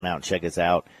out and check us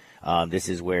out. This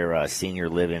is where senior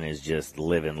living is just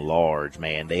living large,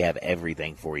 man. They have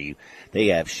everything for you. They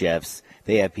have chefs.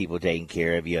 They have people taking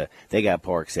care of you. They got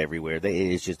parks everywhere. It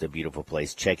is just a beautiful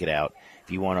place. Check it out.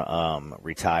 If you want to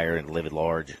retire and live at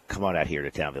large, come on out here to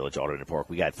Town Village Alternate Park.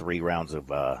 We got 3 rounds of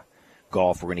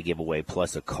golf we're going to give away,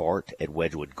 plus a cart at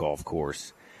Wedgwood Golf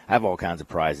Course. I have all kinds of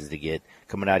prizes to get.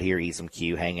 Coming out here, eat some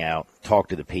Q, hang out, talk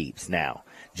to the peeps. Now,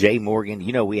 Jay Morgan,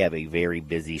 you know we have a very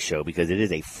busy show because it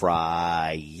is a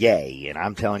Friday, and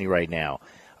I'm telling you right now,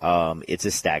 it's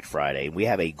a stacked Friday. We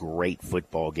have a great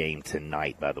football game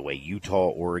tonight, by the way, Utah,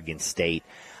 Oregon State.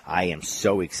 I am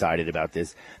so excited about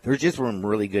this. There's just some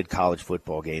really good college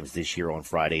football games this year on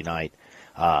Friday night.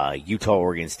 Utah,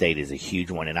 Oregon State is a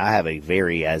huge one, and I have a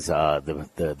very, as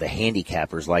the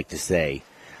handicappers like to say,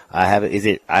 I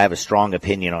have a strong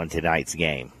opinion on tonight's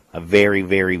game. A very,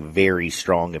 very, very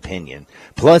strong opinion.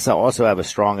 Plus, I also have a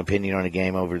strong opinion on a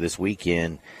game over this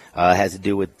weekend. Has to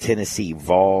do with Tennessee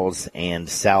Vols and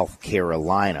South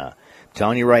Carolina. I'm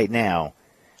telling you right now,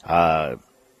 I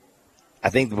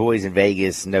think the boys in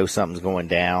Vegas know something's going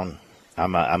down.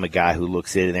 I'm a guy who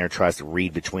looks in there and tries to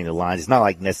read between the lines. It's not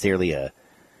like necessarily a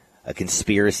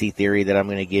conspiracy theory that I'm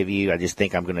going to give you. I just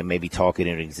think I'm going to maybe talk it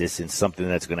into existence, something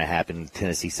that's going to happen in the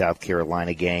Tennessee-South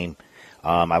Carolina game.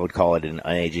 I would call it an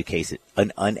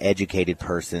uneducated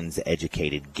person's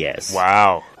educated guess.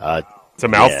 Wow. It's a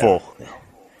mouthful. Yeah.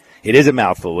 It is a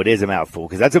mouthful.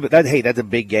 Because that's a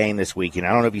big game this weekend.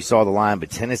 I don't know if you saw the line, but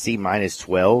Tennessee minus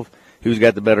 12. Who's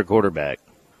got the better quarterback?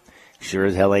 Sure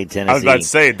as hell ain't Tennessee. I was about to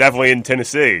say, definitely in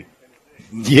Tennessee.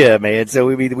 Yeah, man. So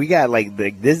we got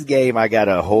this game. I got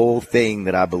a whole thing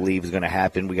that I believe is going to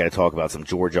happen. We got to talk about some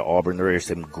Georgia, Auburn. There are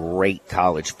some great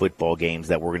college football games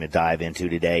that we're going to dive into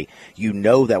today. You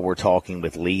know that we're talking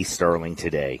with Lee Sterling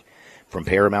today from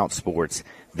Paramount Sports.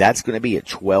 That's going to be at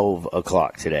 12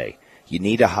 o'clock today. You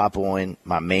need to hop on.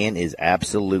 My man is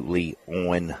absolutely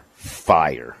on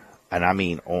fire, and I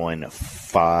mean on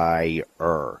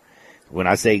fire. When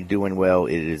I say doing well,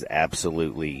 it is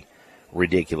absolutely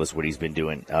ridiculous what he's been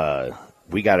doing.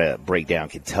 We got to break down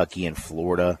Kentucky and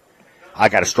Florida. I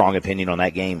got a strong opinion on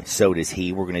that game. So does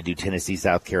he. We're going to do Tennessee,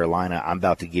 South Carolina. I'm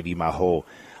about to give you my whole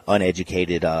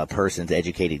uneducated person's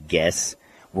educated guess.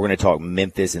 We're going to talk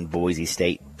Memphis and Boise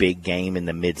State. Big game in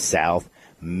the Mid-South.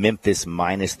 Memphis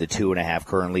minus the 2.5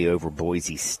 currently over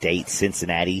Boise State.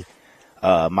 Cincinnati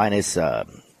minus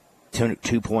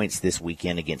 2 points this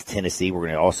weekend against Tennessee. We're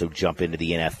going to also jump into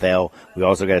the NFL. We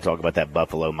also got to talk about that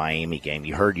Buffalo-Miami game.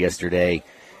 You heard yesterday,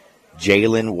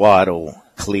 Jalen Waddle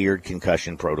cleared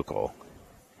concussion protocol.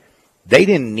 They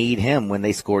didn't need him when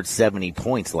they scored 70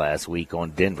 points last week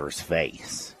on Denver's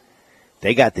face.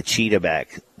 They got the cheetah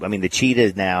back. I mean, the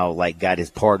cheetah now got his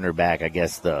partner back, I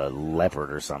guess the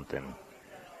leopard or something.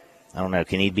 I don't know.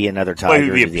 Can he be another tiger?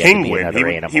 Well, he would be a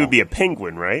penguin. He would be a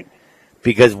penguin, right?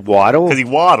 Because Waddle? Because he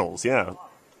waddles, yeah.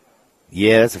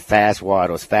 Yeah, it's a fast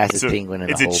waddle. It's fastest penguin in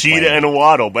the whole It's a cheetah planet. and a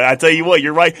waddle. But I tell you what,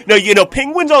 you're right. No,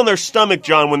 penguins on their stomach,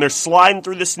 John, when they're sliding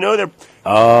through the snow, they're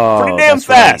pretty damn fast.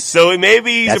 Right. So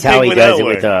maybe he's a penguin that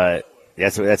way.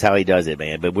 That's how he does it,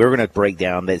 man. But we're going to break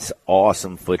down this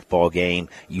awesome football game.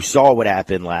 You saw what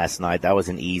happened last night. That was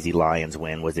an easy Lions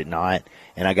win, was it not?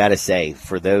 And I got to say,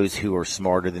 for those who are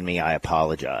smarter than me, I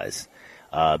apologize.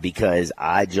 Because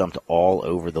I jumped all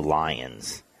over the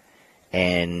Lions.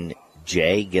 And,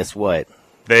 Jay, guess what?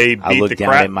 I looked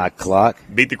down at my clock.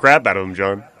 Beat the crap out of them,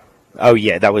 John. Oh,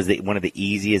 yeah, that was one of the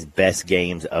easiest, best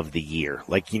games of the year.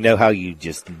 You know how you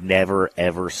just never,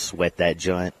 ever sweat that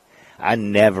joint? I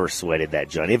never sweated that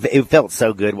joint. It felt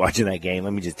so good watching that game.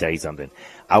 Let me just tell you something.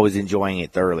 I was enjoying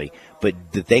it thoroughly. But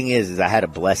the thing is I had a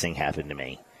blessing happen to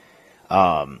me.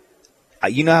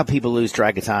 You know how people lose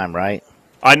track of time, right?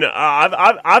 I know.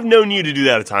 I've known you to do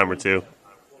that a time or two.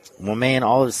 Well, man,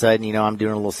 all of a sudden, I'm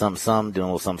doing a little something, doing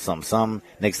a little something.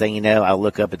 Next thing you know, I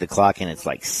look up at the clock and it's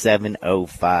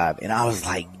 7:05. And I was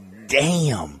like,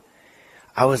 damn.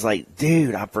 I was like,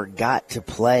 dude, I forgot to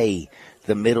play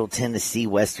the Middle Tennessee,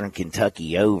 Western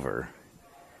Kentucky over.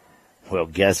 Well,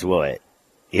 guess what?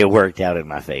 It worked out in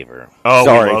my favor. Oh,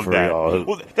 sorry for that. y'all.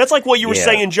 Well, that's like what you were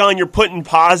saying, John. You're putting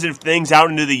positive things out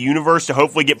into the universe to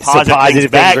hopefully get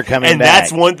positive things are coming back.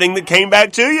 That's one thing that came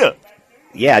back to you.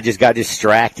 Yeah, I just got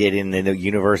distracted, and the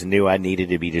universe knew I needed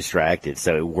to be distracted.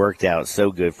 So it worked out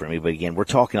so good for me. But again, we're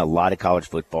talking a lot of college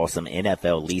football, some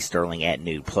NFL, Lee Sterling at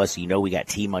noon. Plus, we got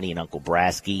T-Money and Uncle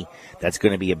Brasky. That's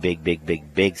going to be a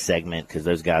big segment because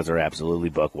those guys are absolutely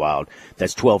buck wild.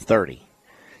 That's 12:30.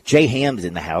 Jay Ham's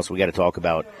in the house. We got to talk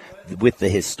about with the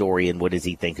historian. What does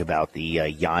he think about the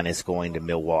Giannis going to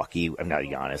Milwaukee? I'm not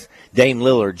Giannis. Dame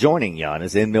Lillard joining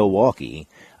Giannis in Milwaukee.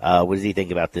 What does he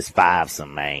think about this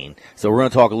fivesome, man? So we're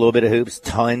going to talk a little bit of hoops,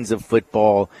 tons of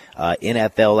football,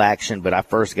 NFL action. But I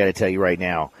first got to tell you right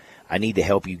now, I need to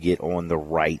help you get on the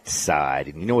right side.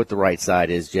 And you know what the right side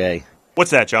is, Jay?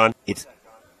 What's that, John? It's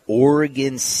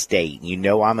Oregon State. You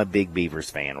know I'm a big Beavers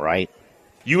fan, right?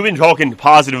 You've been talking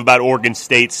positive about Oregon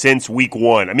State since week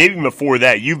 1. I mean, even before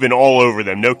that, you've been all over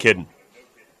them. No kidding.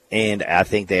 And I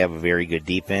think they have a very good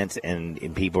defense,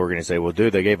 and people are going to say, well,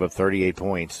 dude, they gave up 38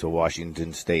 points to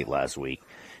Washington State last week.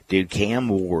 Dude, Cam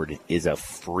Ward is a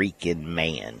freaking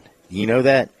man. You know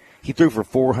that? He threw for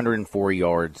 404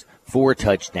 yards, 4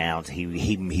 touchdowns.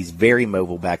 He's very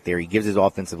mobile back there. He gives his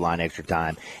offensive line extra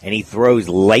time, and he throws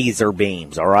laser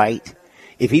beams, all right?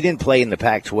 If he didn't play in the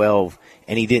Pac-12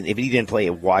 and if he didn't play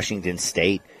at Washington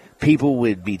State, people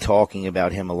would be talking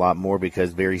about him a lot more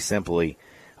because very simply,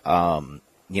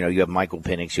 you have Michael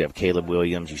Penix, you have Caleb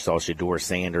Williams, you saw Shedeur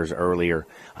Sanders earlier.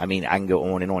 I mean, I can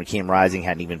go on and on. Cam Rising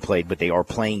hadn't even played, but they are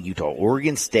playing Utah.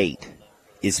 Oregon State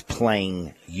is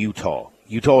playing Utah.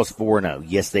 Utah is 4-0.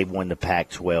 Yes, they've won the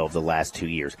Pac-12 the last 2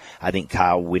 years. I think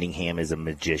Kyle Whittingham is a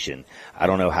magician. I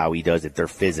don't know how he does it. They're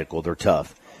physical. They're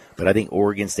tough. But I think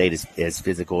Oregon State is as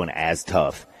physical and as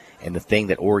tough. And the thing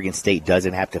that Oregon State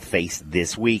doesn't have to face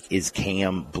this week is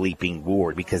Cam bleeping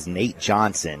Ward because Nate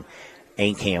Johnson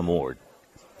ain't Cam Ward.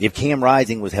 If Cam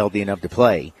Rising was healthy enough to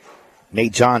play,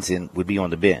 Nate Johnson would be on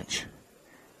the bench.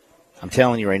 I'm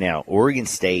telling you right now, Oregon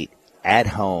State at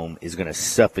home is going to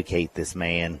suffocate this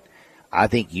man. I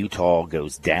think Utah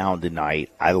goes down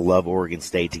tonight. I love Oregon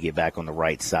State to get back on the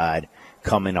right side,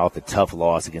 coming off a tough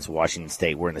loss against Washington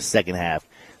State, where in the second half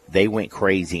they went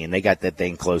crazy and they got that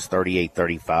thing close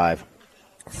 38-35.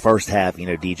 First half,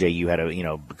 DJ, you had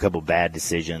a couple bad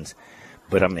decisions.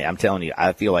 But I'm telling you,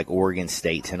 I feel like Oregon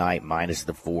State tonight minus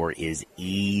the 4 is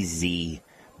easy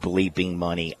bleeping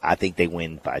money. I think they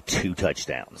win by 2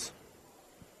 touchdowns.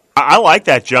 I like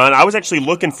that, John. I was actually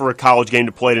looking for a college game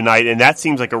to play tonight, and that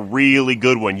seems like a really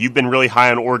good one. You've been really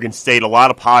high on Oregon State. A lot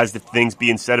of positive things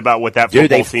being said about what that football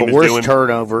team is doing.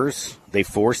 They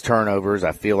force turnovers.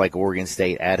 I feel like Oregon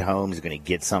State at home is going to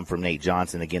get some from Nate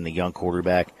Johnson, again, the young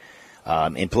quarterback.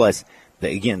 And plus,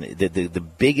 the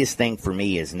biggest thing for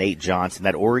me is Nate Johnson.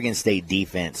 That Oregon State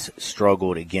defense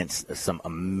struggled against some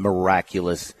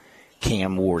miraculous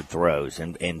Cam Ward throws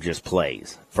and just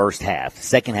plays. First half.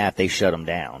 Second half, they shut him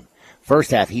down.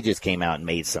 First half, he just came out and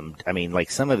made some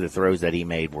of the throws that he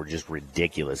made were just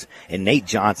ridiculous. And Nate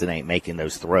Johnson ain't making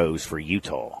those throws for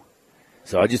Utah.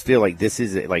 So I just feel like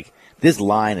this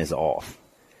line is off.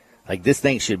 Like, this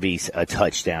thing should be a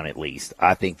touchdown at least.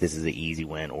 I think this is an easy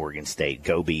win, Oregon State.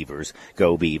 Go Beavers.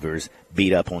 Go Beavers.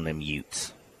 Beat up on them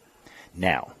Utes.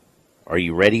 Now, are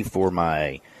you ready for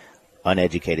my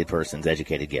uneducated person's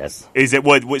educated guess? Is it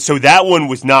what? So that one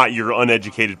was not your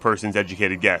uneducated person's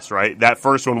educated guess, right? That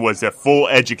first one was a full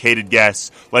educated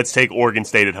guess. Let's take Oregon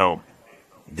State at home.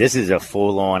 This is a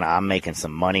full-on, I'm making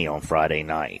some money on Friday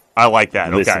night. I like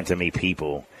that. Listen to me,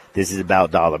 people. This is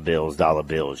about dollar bills,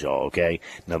 y'all, okay?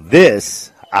 Now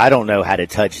this, I don't know how to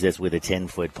touch this with a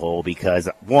 10-foot pole because,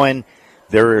 one,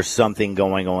 there is something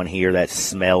going on here that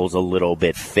smells a little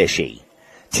bit fishy.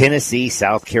 Tennessee,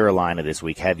 South Carolina this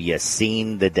week. Have you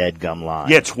seen the deadgum line?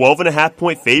 Yeah,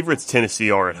 12.5-point favorites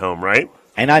Tennessee are at home, right?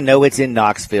 And I know it's in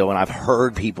Knoxville, and I've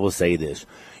heard people say this.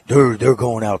 They're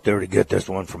going out there to get this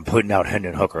one from putting out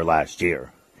Hendon Hooker last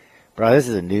year. Bro, this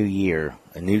is a new year,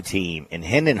 a new team, and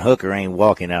Hendon Hooker ain't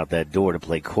walking out that door to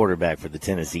play quarterback for the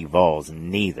Tennessee Vols,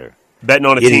 neither. Betting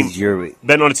on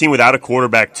a team without a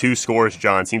quarterback, 2 scores,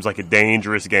 John, seems like a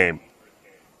dangerous game.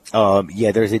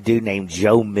 Yeah, there's a dude named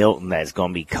Joe Milton that's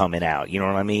going to be coming out. You know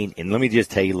what I mean? And let me just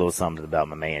tell you a little something about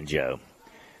my man Joe.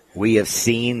 We have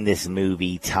seen this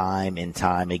movie time and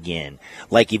time again.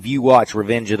 Like if you watch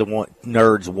Revenge of the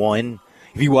Nerds 1,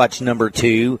 if you watch number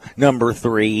 2, number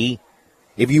 3,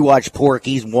 if you watch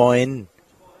Porky's 1,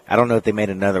 I don't know if they made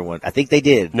another one. I think they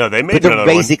did. No, they made another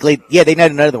one. Yeah, they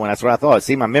made another one. That's what I thought.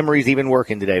 See, my memory's even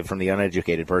working today from the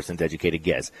uneducated person's educated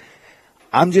guess.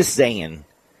 I'm just saying,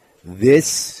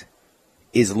 this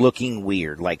is looking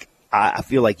weird. Like, I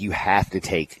feel like you have to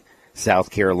take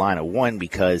South Carolina, one,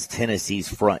 because Tennessee's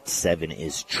front 7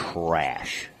 is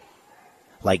trash.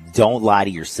 Like, don't lie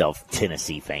to yourself,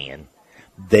 Tennessee fan,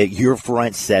 that your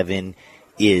front 7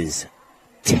 is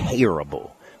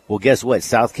terrible. Well, guess what?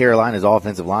 South Carolina's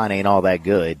offensive line ain't all that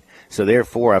good. So,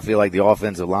 therefore, I feel like the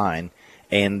offensive line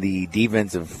and the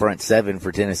defensive front 7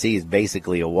 for Tennessee is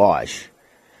basically a wash.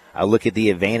 I look at the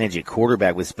advantage at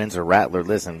quarterback with Spencer Rattler.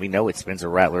 Listen, we know what Spencer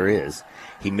Rattler is.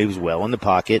 He moves well in the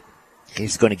pocket.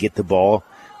 He's going to get the ball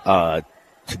to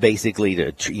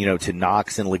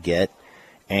Knox and Leggett.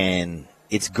 And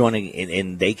it's going to,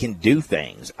 and they can do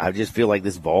things. I just feel like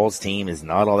this Vols team is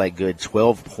not all that good.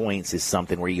 12 points is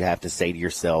something where you have to say to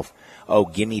yourself, oh,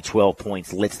 give me 12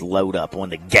 points. Let's load up on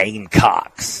the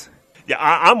Gamecocks. Yeah,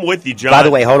 I'm with you, John. By the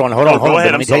way, hold on. Go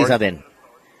ahead, Let me tell you something.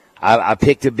 I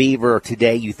picked a Beaver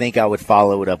today. You think I would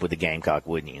follow it up with a Gamecock,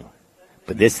 wouldn't you?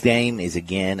 But this game is,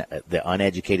 again, the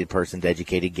uneducated person's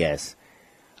educated guess.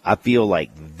 I feel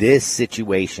like this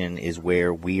situation is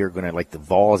where we are going to, like, the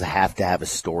Vols have to have a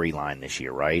storyline this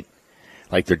year, right?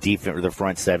 Like, their defense, their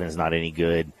front seven is not any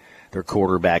good. Their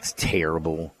quarterback's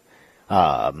terrible.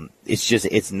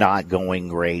 It's not going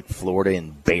great. Florida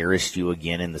embarrassed you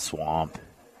again in the Swamp.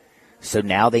 So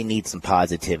now they need some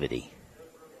positivity.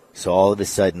 So all of a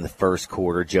sudden, the first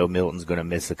quarter, Joe Milton's going to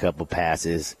miss a couple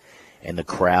passes, and the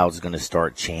crowd's going to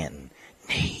start chanting,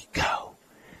 Nico,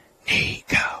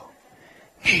 Nico.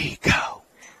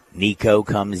 Nico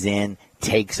comes in,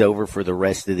 takes over for the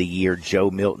rest of the year. Joe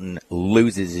Milton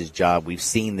loses his job. We've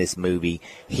seen this movie.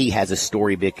 He has a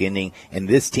storybook ending, and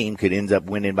this team could end up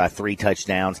winning by 3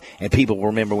 touchdowns. And people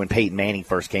remember when Peyton Manning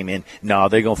first came in. No,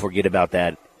 they're going to forget about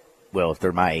that. Well, if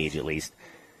they're my age at least.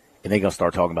 And they're going to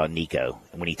start talking about Nico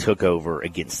when he took over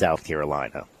against South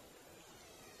Carolina.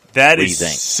 That is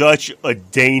such a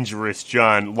dangerous,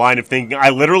 John, line of thinking. I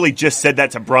literally just said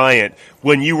that to Bryant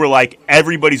when you were like,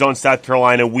 everybody's on South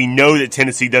Carolina. We know that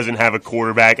Tennessee doesn't have a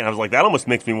quarterback. And I was like, that almost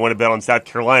makes me want to bet on South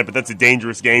Carolina, but that's a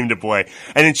dangerous game to play.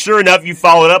 And then sure enough, you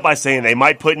followed up by saying they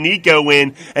might put Nico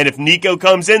in. And if Nico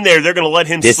comes in there, they're going to let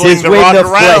him sling the rock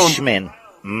around.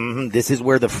 This is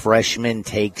where the freshman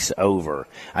takes over.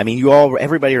 I mean,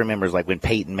 everybody remembers like when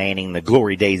Peyton Manning, the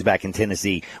glory days back in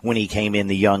Tennessee, when he came in,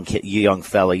 the young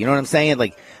fella. You know what I'm saying?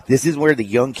 Like, this is where the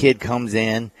young kid comes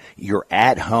in. You're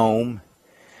at home.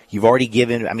 You've already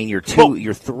given. I mean, you're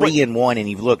 3-1, and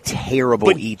you've looked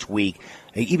terrible each week.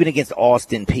 Even against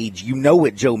Austin Peay, you know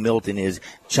what Joe Milton is.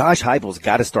 Josh Heupel's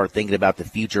got to start thinking about the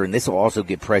future, and this will also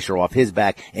get pressure off his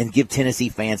back and give Tennessee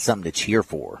fans something to cheer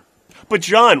for. But,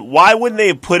 John, why wouldn't they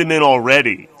have put him in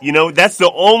already? You know, that's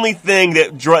the only thing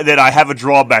that I have a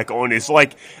drawback on is,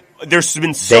 like, there's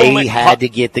been so much. They had to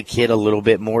get the kid a little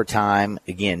bit more time.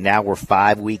 Again, now we're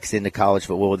 5 weeks into college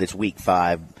football. Well, it's week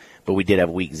 5, but we did have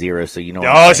week 0, so you know.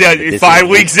 Oh, yeah, 5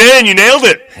 weeks in, you nailed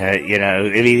it. You know,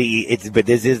 I mean, but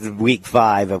this is week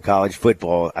 5 of college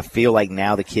football. I feel like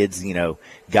now the kids, you know,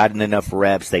 gotten enough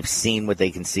reps. They've seen what they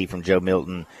can see from Joe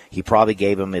Milton. He probably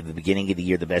gave them at the beginning of the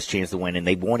year the best chance to win, and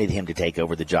they wanted him to take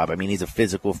over the job. I mean, he's a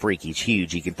physical freak. He's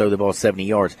huge. He can throw the ball 70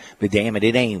 yards. But damn it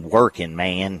ain't working,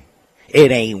 man.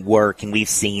 It ain't working. We've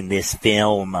seen this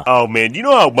film. Oh, man. You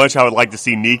know how much I would like to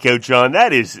see Nico, John? I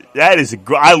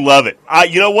love it.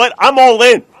 You know what? I'm all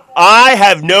in. I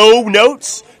have no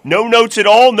notes. No notes at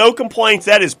all. No complaints.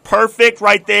 That is perfect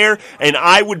right there. And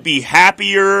I would be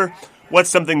happier. What's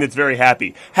something that's very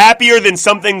happy? Happier than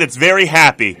something that's very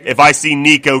happy if I see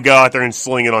Nico go out there and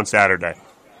sling it on Saturday.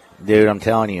 Dude, I'm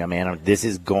telling you, man, this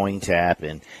is going to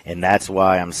happen, and that's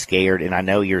why I'm scared. And I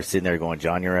know you're sitting there going,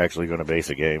 John, you're actually going to base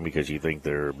a game because you think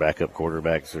their backup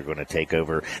quarterbacks are going to take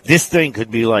over. This thing could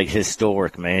be, like,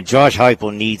 historic, man. Josh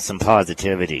Heupel needs some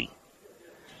positivity.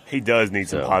 He does need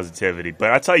some positivity,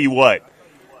 but I tell you what.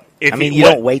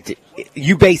 Don't wait.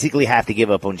 You basically have to give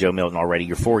up on Joe Milton already.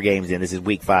 You're 4 games in. This is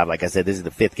week 5. Like I said, this is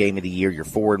the 5th game of the year. You're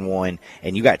 4-1,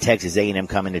 and you got Texas A&M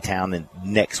coming to town the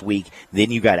next week. Then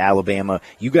you got Alabama.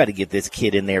 You got to get this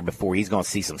kid in there before he's going to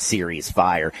see some serious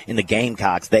fire. And the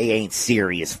Gamecocks, they ain't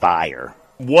serious fire.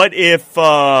 What if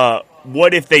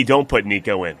they don't put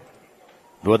Nico in?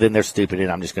 Well, then they're stupid,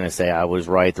 and I'm just going to say I was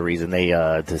right. The reason they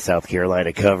to South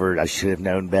Carolina covered, I should have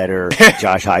known better.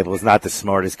 Josh Heupel's not the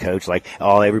smartest coach. Like,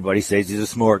 everybody says he's a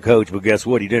smart coach, but guess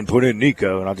what? He didn't put in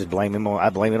Nico, and I'll just blame him.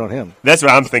 I blame it on him. That's what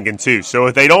I'm thinking too. So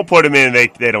if they don't put him in,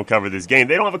 they don't cover this game.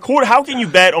 They don't have a quarter. How can you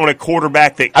bet on a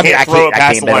quarterback that can't throw it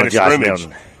past the line of scrimmage?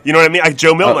 You know what I mean? Like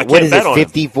Joe Milton, I can't bet on him.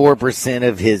 54%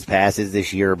 of his passes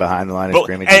this year behind the line of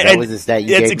scrimmage. That was the stat you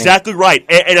gave me? That's exactly right.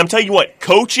 And I'm telling you what,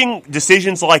 coaching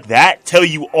decisions like that tell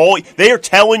you all. They are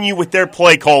telling you with their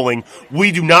play calling,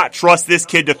 we do not trust this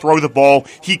kid to throw the ball.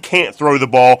 He can't throw the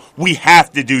ball. We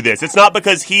have to do this. It's not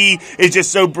because he is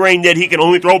just so brain dead he can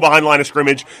only throw behind the line of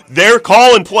scrimmage. They're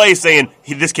calling plays saying,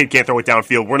 this kid can't throw it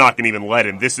downfield. We're not going to even let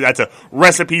him. That's a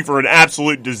recipe for an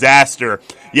absolute disaster.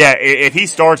 Yeah, if he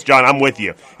starts, John, I'm with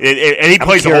you. And he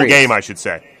plays the whole game, I should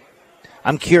say.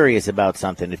 I'm curious about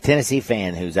something. A Tennessee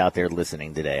fan who's out there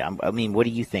listening today, I mean, what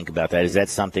do you think about that? Is that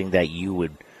something that you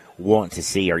would want to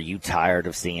see? Are you tired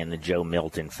of seeing the Joe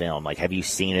Milton film? Like, have you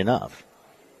seen enough?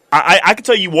 I can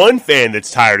tell you one fan that's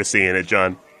tired of seeing it,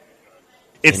 John.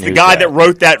 It's the guy that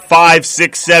wrote that $5, $6,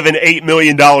 $7, $8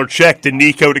 million check to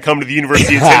Nico to come to the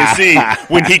University of Tennessee.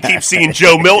 When he keeps seeing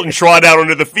Joe Milton trot out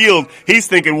onto the field, he's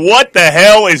thinking, what the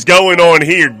hell is going on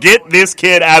here? Get this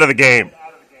kid out of the game.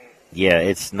 Yeah,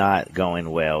 it's not going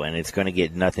well, and it's going to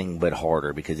get nothing but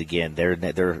harder because, again,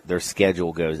 their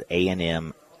schedule goes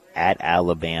A&M at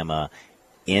Alabama,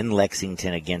 in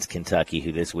Lexington against Kentucky,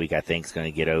 who this week I think is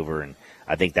going to get over, and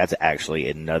I think that's actually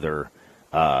another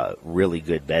really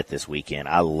good bet this weekend.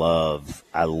 I love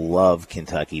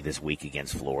Kentucky this week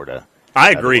against Florida.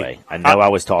 I agree. I know I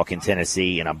was talking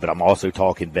Tennessee, but I'm also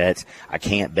talking bets. I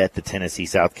can't bet the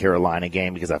Tennessee-South Carolina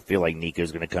game because I feel like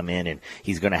Nico's going to come in and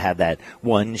he's going to have that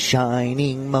one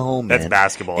shining moment. That's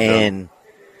basketball, and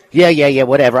yeah,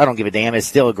 whatever. I don't give a damn. It's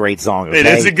still a great song. Okay? It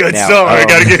is a good song. I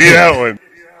got to give you that one.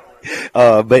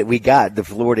 But we got the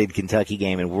Florida and Kentucky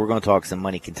game, and we're going to talk some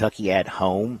money. Kentucky at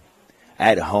home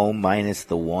minus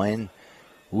the 1.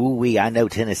 Ooh-wee, I know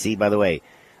Tennessee, by the way.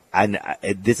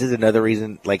 This is another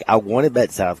reason, like, I want to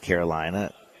bet South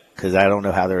Carolina because I don't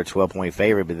know how they're a 12-point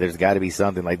favorite, but there's got to be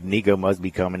something. Like, Nico must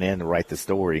be coming in to write the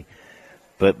story.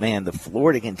 But, man, the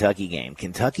Florida-Kentucky game,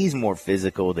 Kentucky's more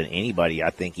physical than anybody,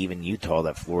 I think, even Utah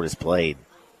that Florida's played.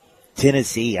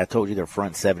 Tennessee, I told you their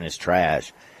front seven is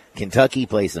trash. Kentucky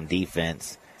plays some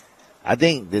defense. I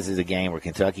think this is a game where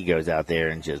Kentucky goes out there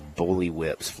and just bully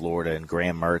whips Florida, and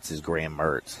Graham Mertz is Graham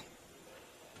Mertz.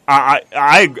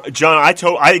 John,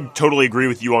 I totally agree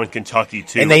with you on Kentucky,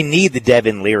 too. And they need the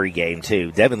Devin Leary game,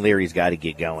 too. Devin Leary's got to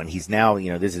get going. He's now,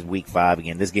 this is week 5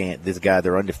 again. This guy,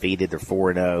 they're undefeated. They're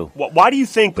 4-0. Why do you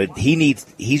think? But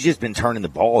he's just been turning the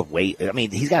ball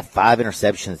he's got 5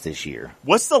 interceptions this year.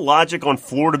 What's the logic on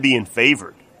Florida being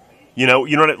favored? You know,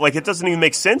 like, it doesn't even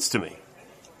make sense to me.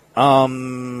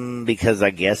 Because I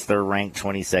guess they're ranked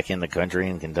 22nd in the country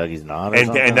and Kentucky's not.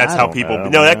 And that's how people.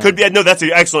 No, that could be. No, that's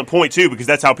an excellent point too, because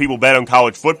that's how people bet on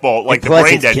college football. Like, the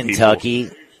brain dead people. Kentucky,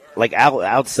 like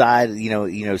outside,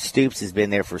 Stoops has been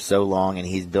there for so long, and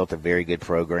he's built a very good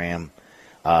program.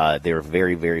 They're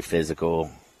very, very physical.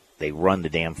 They run the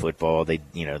damn football. They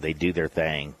do their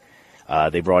thing.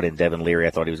 They brought in Devin Leary. I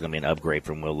thought he was going to be an upgrade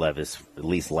from Will Levis, at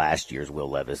least last year's Will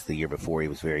Levis. The year before he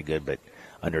was very good, but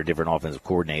under a different offensive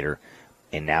coordinator,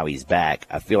 and now he's back.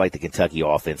 I feel like the Kentucky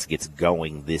offense gets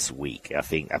going this week. I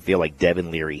feel like Devin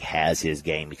Leary has his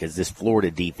game because this Florida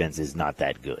defense is not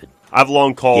that good. I've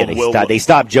long called they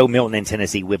stopped Joe Milton in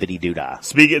Tennessee, whippity-doo-dah.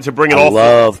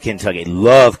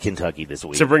 Love Kentucky this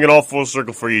week. To bring it all full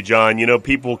circle for you, John,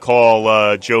 people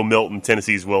call Joe Milton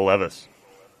Tennessee's Will Levis.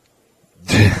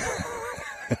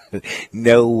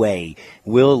 No way.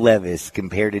 Will Levis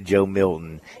compared to Joe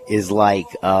Milton is like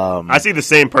I see the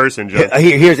same person, Joe.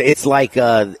 It's like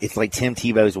Tim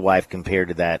Tebow's wife compared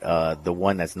to that the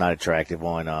one that's not attractive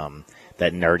on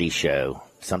that nerdy show,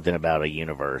 something about a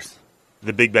universe.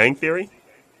 The Big Bang Theory?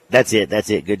 That's it.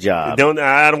 Good job.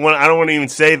 I don't want to even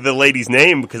say the lady's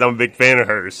name because I'm a big fan of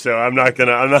hers. So I'm not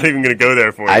even gonna go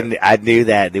there for you. I knew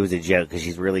that there was a joke because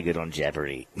she's really good on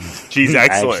Jeopardy. She's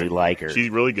excellent. I actually like her. She's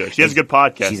really good. She has a good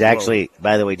podcast. She's actually,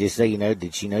 by the way, just so you know,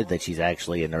 did she know that she's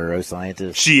actually a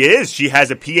neuroscientist? She is. She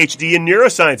has a PhD in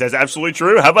neuroscience. That's absolutely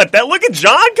true. How about that? Look at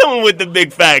John coming with the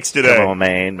big facts today. Come on,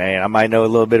 man. I might know a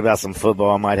little bit about some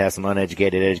football. I might have some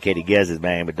educated guesses,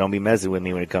 man. But don't be messing with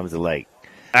me when it comes to like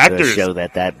actors. The show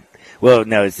that. Well,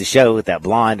 no, it's the show with that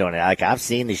blonde on it. Like, I've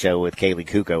seen the show with Kaylee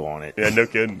Kuko on it. Yeah, no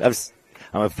kidding. I'm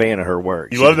a fan of her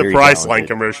work. You love the Priceline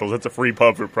commercials. That's a free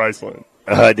pub for Priceline.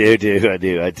 I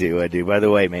do. By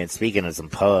the way, man, speaking of some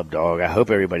pub, dog, I hope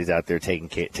everybody's out there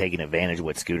taking advantage of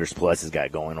what Scooters Plus has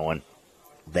got going on.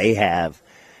 They have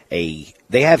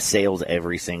sales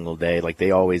every single day. Like, they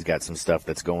always got some stuff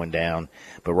that's going down.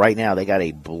 But right now, they got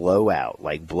a blowout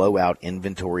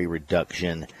inventory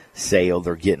reduction sale.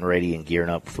 They're getting ready and gearing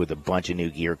up with a bunch of new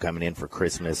gear coming in for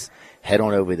Christmas. Head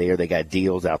on over there. They got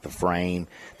deals out the frame.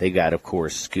 They got, of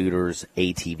course, scooters,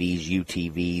 ATVs,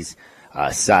 UTVs,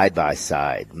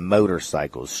 side-by-side,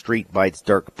 motorcycles, street bikes,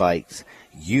 dirt bikes,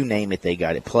 you name it, they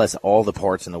got it. Plus all the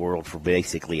parts in the world for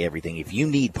basically everything. If you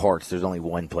need parts, there's only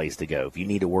one place to go. If you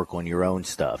need to work on your own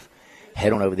stuff,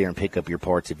 head on over there and pick up your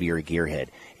parts if you're a gearhead.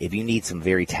 If you need some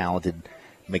very talented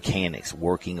mechanics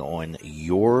working on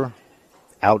your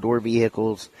outdoor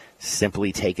vehicles,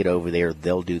 simply take it over there.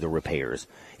 They'll do the repairs.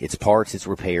 It's parts, it's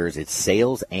repairs, it's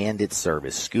sales, and it's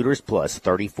service. Scooters Plus,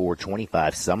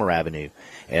 3425 Summer Avenue.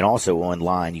 And also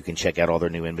online, you can check out all their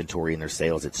new inventory and their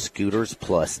sales at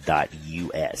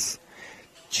scootersplus.us.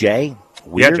 Jay,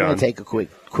 we're going to take a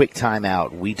quick time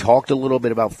out. We talked a little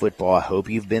bit about football. I hope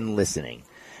you've been listening.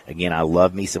 Again, I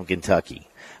love me some Kentucky.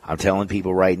 I'm telling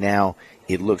people right now,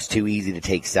 it looks too easy to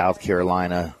take South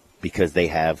Carolina because they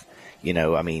have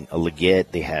A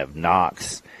Leggett, they have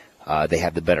Knox. They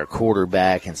have the better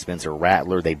quarterback and Spencer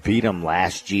Rattler. They beat them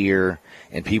last year,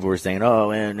 and people were saying,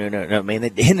 oh, no, man,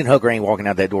 Hendon Hooker ain't walking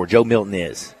out that door. Joe Milton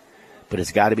is. But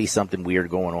it's got to be something weird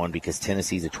going on because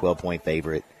Tennessee's a 12-point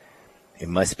favorite. It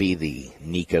must be the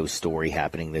Nico story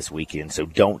happening this weekend, so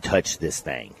don't touch this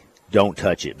thing. Don't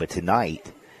touch it. But tonight,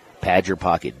 pad your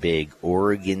pocket big.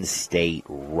 Oregon State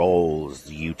rolls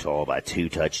Utah by 2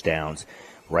 touchdowns.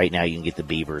 Right now you can get the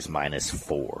Beavers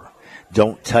 -4.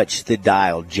 Don't touch the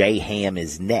dial. Jay Ham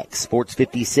is next. Sports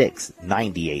 56,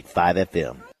 98.5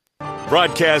 FM.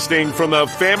 Broadcasting from the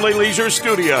Family Leisure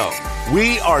Studio,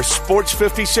 we are Sports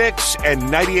 56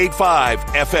 and 98.5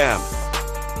 FM.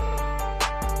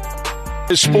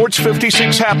 The Sports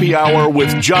 56 Happy Hour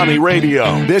with Johnny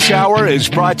Radio. This hour is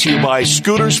brought to you by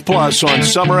Scooters Plus on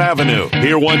Summer Avenue.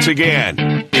 Here once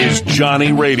again is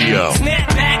Johnny Radio. Snap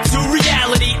back to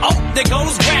reality. Oh, there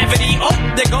goes gravity. Oh,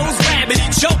 there goes gravity.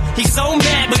 Choke. He's so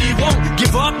mad, but he won't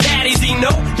give up. Daddies, he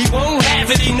know he won't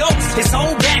have it. He knows his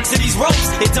whole back to these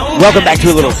ropes. It don't Welcome back to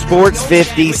a little Sports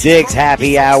 56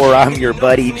 Happy Hour. I'm your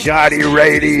buddy Johnny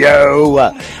Radio.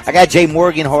 I got Jay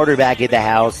Morgan Harder back at the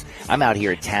house. I'm out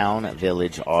here at Town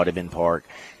Village Audubon Park,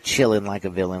 chilling like a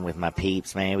villain with my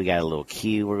peeps, man. We got a little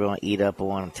queue we're going to eat up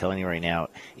on. I'm telling you right now,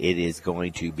 it is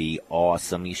going to be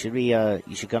awesome. You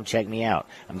should come check me out.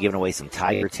 I'm giving away some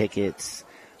Tiger tickets.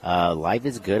 Life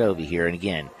is good over here. And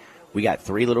again, we got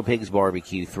 3 Little Pigs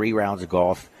barbecue, 3 rounds of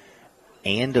golf,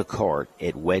 and a cart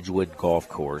at Wedgwood Golf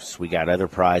Course. We got other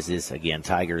prizes, again,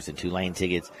 Tigers and Tulane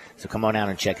tickets. So come on out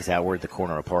and check us out. We're at the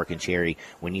corner of Park and Cherry.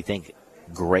 When you think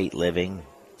great living,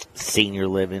 senior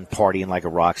living, partying like a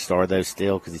rock star, though,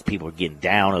 still, because these people are getting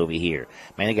down over here.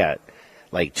 Man, they got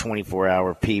like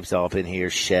 24-hour peeps all up in here,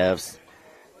 chefs,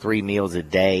 3 meals a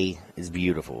day. It's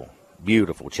beautiful.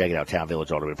 Beautiful. Check it out, Town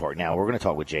Village Audubon Park. Now, we're going to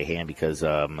talk with Jay Ham because, we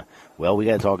got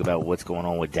to talk about what's going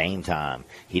on with Dame time.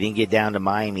 He didn't get down to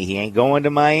Miami. He ain't going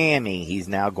to Miami. He's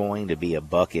now going to be a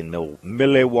buck in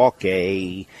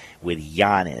Milwaukee with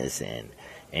Giannis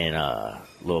and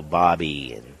Lil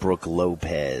Bobby and Brooke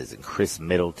Lopez and Chris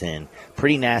Middleton.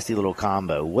 Pretty nasty little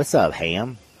combo. What's up,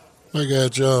 Ham? My guy,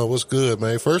 John, what's good,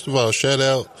 man? First of all, shout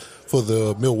out for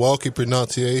the Milwaukee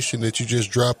pronunciation that you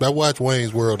just dropped. I watched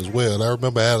Wayne's World as well. I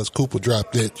remember Alice Cooper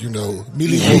dropped it,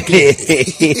 Milwaukee.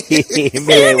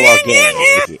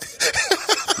 Milwaukee.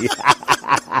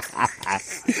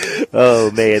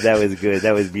 Oh, man, that was good.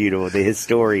 That was beautiful. The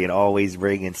historian always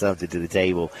bringing something to the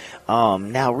table.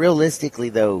 Now, realistically,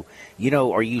 though,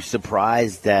 are you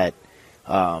surprised that,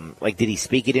 did he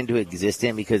speak it into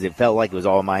existence? Because it felt like it was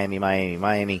all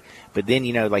Miami. But then,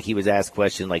 he was asked a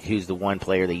question, who's the one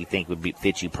player that you think would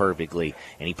fit you perfectly?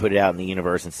 And he put it out in the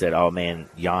universe and said, oh, man,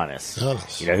 Giannis.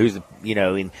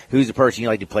 Who's the person you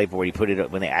like to play for? He put it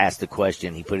up when they asked the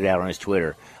question. He put it out on his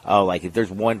Twitter. Oh,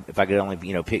 if I could only,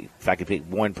 if I could pick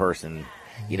one person,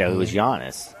 it was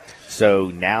Giannis. So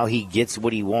now he gets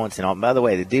what he wants. And by the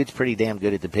way, the dude's pretty damn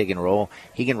good at the pick and roll.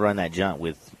 He can run that jump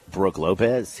with Brooke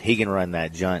Lopez. He can run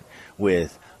that jump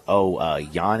with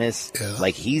Giannis. Yeah.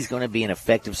 He's going to be an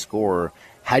effective scorer.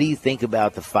 How do you think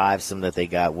about the 5-some that they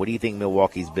got? What do you think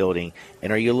Milwaukee's building?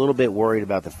 And are you a little bit worried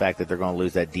about the fact that they're going to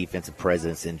lose that defensive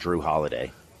presence in Drew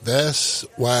Holiday? That's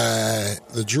why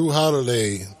the Drew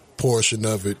Holiday portion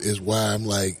of it is why I'm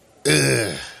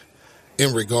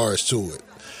in regards to it.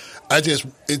 It's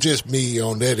just me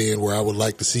on that end where I would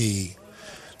like to see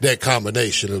that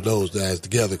combination of those guys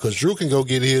together, because Drew can go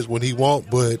get his when he want,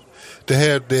 but to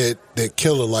have that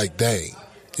killer like Dame,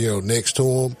 next to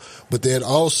him. But then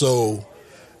also,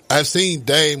 I've seen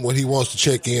Dame when he wants to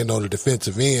check in on the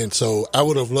defensive end, so I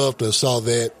would have loved to have saw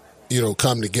that,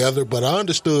 come together, but I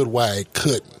understood why it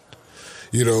couldn't.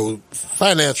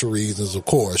 Financial reasons, of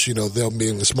course, them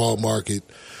being a small market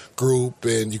group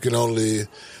and you can only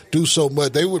do so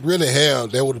much. They would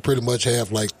pretty much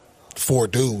have 4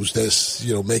 dudes that's,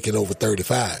 making over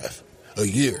 35 a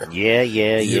year. Yeah.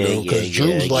 Because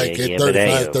Drew's at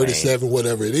 35, 37,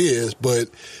 whatever it is. But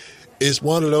it's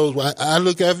one of those,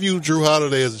 I view Drew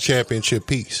Holiday as a championship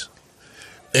piece.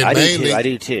 And I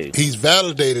do too. He's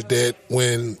validated that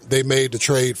when they made the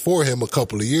trade for him a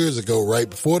couple of years ago, right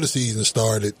before the season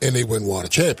started, and they went and won a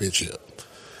championship.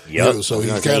 Yep. So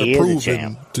he's kind of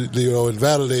proven, and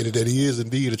validated that he is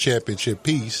indeed a championship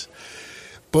piece.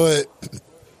 But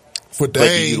for Dame,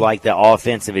 do you like the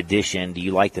offensive addition? Do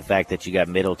you like the fact that you got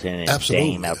Middleton and absolutely.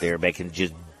 Dame out there that can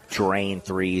just drain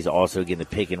threes, also getting the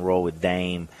pick and roll with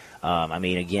Dame?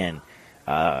 Lopez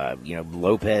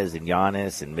and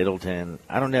Giannis and Middleton.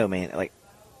 I don't know, man.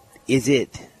 Is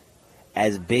it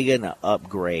as big an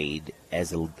upgrade as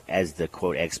the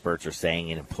quote experts are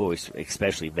saying, and employees,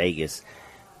 especially Vegas,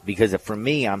 because for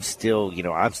me, I'm still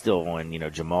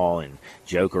on, Jamal and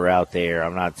Joker out there.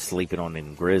 I'm not sleeping on the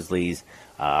Grizzlies.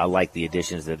 I like the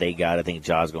additions that they got. I think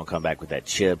Ja's going to come back with that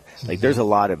chip. Like, there's a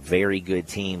lot of very good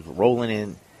teams rolling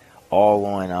in all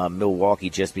on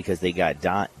Milwaukee just because they got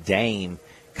Dame.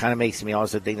 Kind of makes me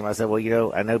also think to myself,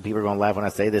 well, I know people are going to laugh when I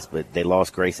say this, but they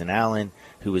lost Grayson Allen,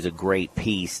 who was a great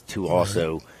piece to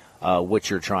also what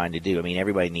you're trying to do. I mean,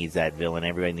 everybody needs that villain.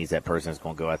 Everybody needs that person that's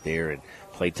going to go out there and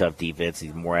play tough defense.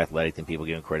 He's more athletic than people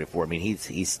give him credit for. I mean,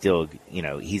 he's still,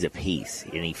 he's a piece,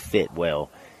 and he fit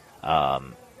well.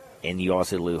 And you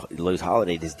also lose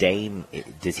Holiday.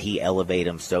 Does he elevate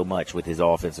him so much with his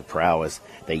offensive prowess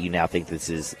that you now think this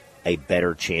is a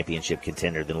better championship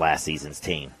contender than last season's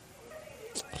team?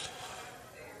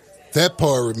 That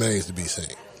part remains to be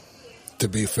seen, to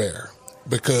be fair,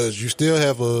 because you still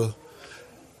have the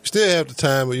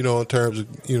time, in terms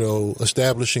of,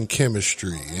 establishing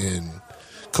chemistry and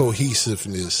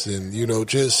cohesiveness and,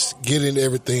 just getting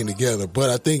everything together. But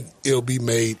I think it'll be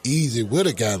made easy with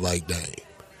a guy like Dame.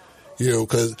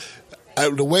 Because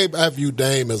the way I view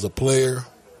Dame as a player,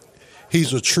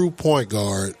 he's a true point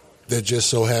guard that just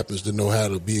so happens to know how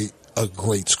to be a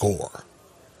great scorer.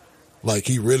 Like,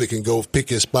 he really can go pick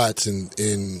his spots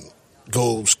and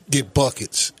go get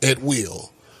buckets at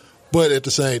will. But at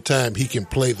the same time, he can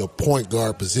play the point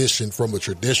guard position from a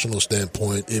traditional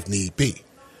standpoint if need be.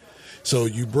 So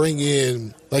you bring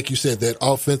in, like you said, that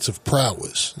offensive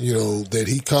prowess, that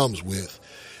he comes with.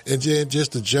 And then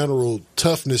just the general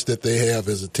toughness that they have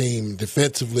as a team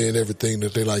defensively and everything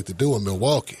that they like to do in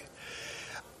Milwaukee.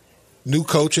 New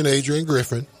coach in Adrian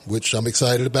Griffin, which I'm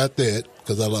excited about that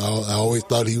because I always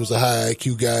thought he was a high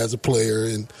IQ guy as a player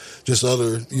and just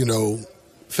other,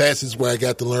 facets where I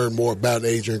got to learn more about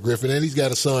Adrian Griffin. And he's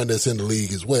got a son that's in the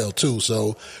league as well, too.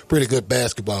 So pretty good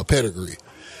basketball pedigree,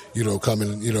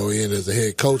 coming, in as a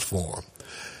head coach for him.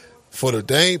 For the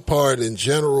Dame part in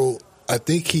general, I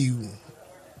think he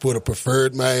would have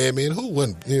preferred Miami, and who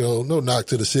wouldn't, no knock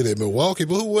to the city of Milwaukee,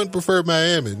 but who wouldn't prefer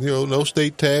Miami? No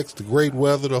state tax, the great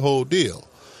weather, the whole deal.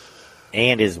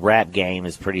 And his rap game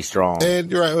is pretty strong. And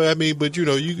you're right, I mean, but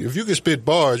if you can spit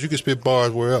bars, you can spit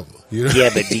bars wherever.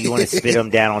 Yeah, but do you want to spit them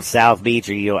down on South Beach,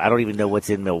 or I don't even know what's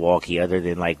in Milwaukee other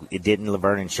than didn't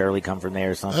Laverne and Shirley come from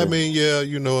there or something? I mean, yeah,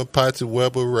 and Potts and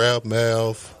Weber, Ralph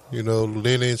Malph,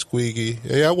 Lenny and Squeaky.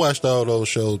 Hey, I watched all those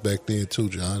shows back then too,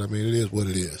 John. I mean, it is what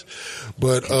it is.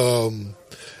 But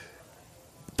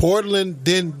Portland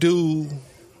didn't do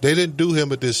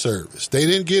him a disservice. They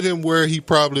didn't get him where he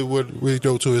probably would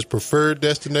go to his preferred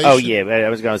destination. Oh yeah, but I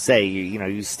was going to say,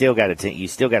 you still got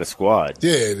a squad.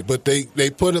 Yeah, but they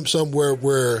put him somewhere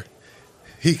where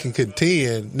he can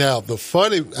contend. Now, the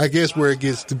funny, I guess, where it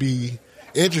gets to be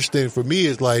interesting for me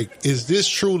is is this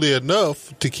truly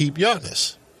enough to keep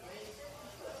Giannis?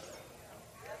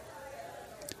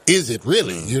 Is it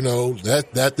really?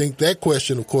 I think that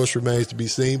question, of course, remains to be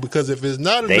seen because if it's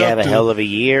not enough, they have a hell of a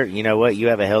year. You know what? You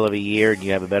have a hell of a year, and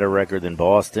you have a better record than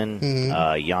Boston. Mm-hmm.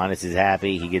 Giannis is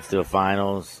happy; he gets to the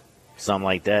finals, something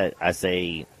like that. I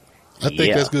think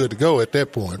that's good to go at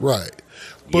that point, right?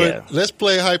 But let's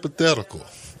play hypothetical.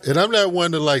 And I'm not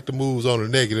one that like the moves on the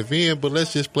negative end, but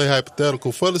let's just play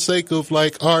hypothetical for the sake of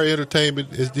our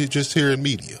entertainment is just here in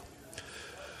media.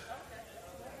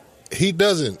 He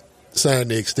doesn't sign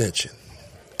the extension.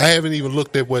 I haven't even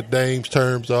looked at what Dame's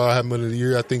terms are, how many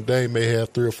years. I think Dame may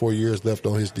have 3 or 4 years left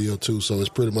on his deal too, so it's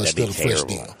pretty much still a fresh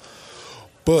deal.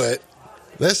 But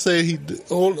let's say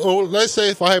let's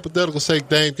say for hypothetical sake,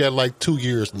 Dame got 2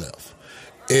 years left,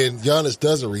 and Giannis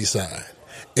doesn't resign,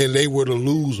 and they were to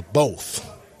lose both,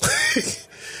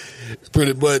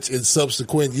 pretty much in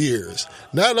subsequent years.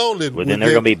 Not only, then they're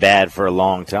going to be bad for a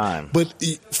long time. But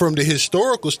from the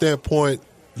historical standpoint,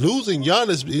 losing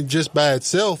Giannis just by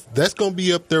itself, that's going to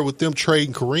be up there with them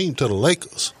trading Kareem to the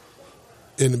Lakers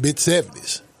in the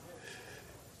mid-'70s.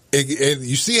 And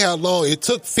you see how long it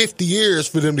took 50 years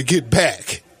for them to get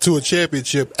back to a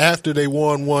championship after they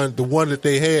won the one that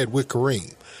they had with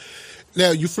Kareem.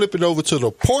 Now, you flip it over to the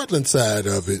Portland side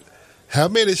of it. How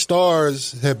many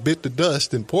stars have bit the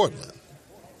dust in Portland?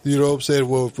 You know what I'm saying?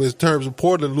 Well, in terms of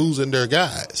Portland losing their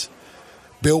guys.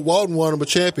 Bill Walton won them a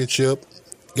championship.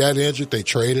 Got injured, they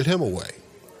traded him away.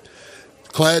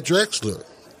 Clyde Drexler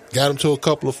got him to a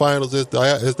couple of finals as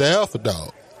the alpha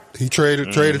dog. He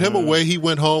traded him away. He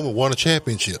went home and won a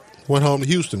championship. Went home to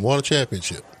Houston, won a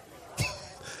championship.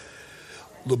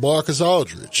 LaMarcus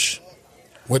Aldridge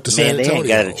went to San Antonio. They ain't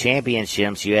got a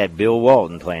championship. You had Bill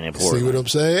Walton playing in Portland. See what I'm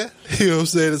saying? You know what I'm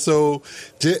saying? So,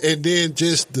 and then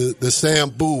just the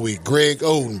Sam Bowie, Greg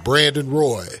Oden, Brandon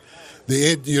Roy.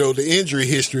 The injury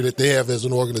history that they have as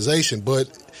an organization, but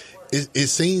it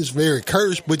seems very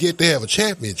cursed, but yet they have a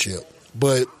championship.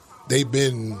 But they've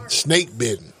been snake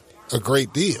bitten a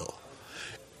great deal.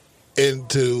 And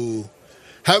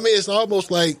it's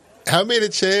almost like, how many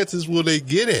chances will they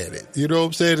get at it? You know what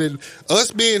I'm saying? And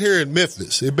us being here in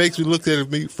Memphis, it makes me look at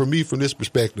it from this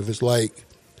perspective. It's like,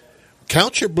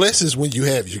 count your blessings when you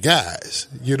have your guys.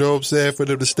 You know what I'm saying? For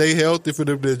them to stay healthy, for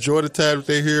them to enjoy the time that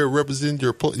they're here, represent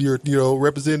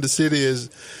represent the city as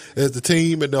the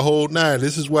team and the whole nine.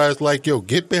 This is why it's like,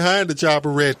 get behind the Ja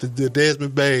Morant, the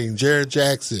Desmond Bain, Jaren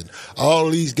Jackson, all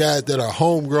of these guys that are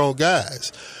homegrown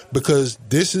guys. Because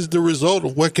this is the result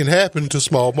of what can happen to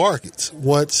small markets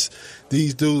once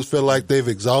these dudes feel like they've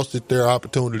exhausted their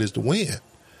opportunities to win.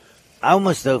 I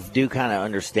almost, though, do kind of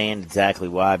understand exactly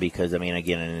why, because, I mean,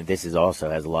 again, and this is also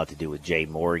has a lot to do with Jay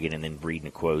Morgan and then reading,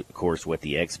 of course, what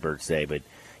the experts say. But,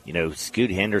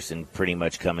 Scoot Henderson pretty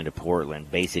much coming to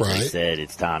Portland basically said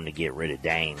it's time to get rid of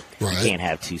Dame. Right. You can't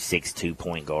have 2 6'2"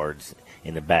 point guards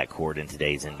in the backcourt in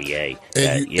today's NBA.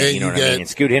 You know what I mean? And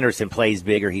Scoot Henderson plays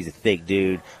bigger. He's a thick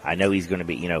dude. I know he's going to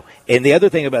be, And the other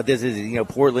thing about this is,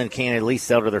 Portland can at least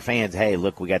sell to their fans, hey,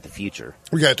 look, we got the future.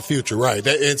 We got the future, right.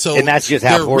 And that's just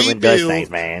how Portland does things,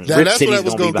 man. Rip City's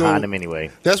going to be behind them anyway.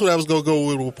 That's what I was going to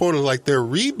go with Portland. Like, their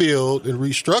rebuild and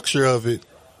restructure of it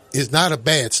is not a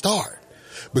bad start.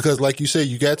 Because, like you said,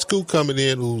 you got Scoot coming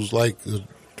in who's like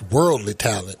worldly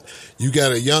talent. You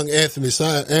got a young Anthony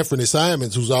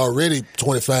Simons who's already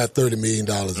 $25-30 million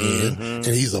in, and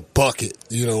he's a bucket,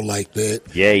 like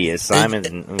that. Yeah, Simons.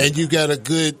 And you got a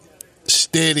good,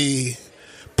 steady,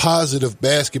 positive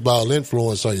basketball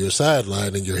influence on your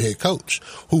sideline and your head coach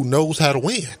who knows how to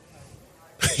win.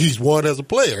 He's won as a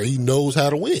player. He knows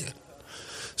how to win.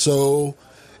 So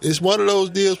it's one of those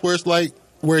deals where it's like,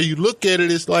 where you look at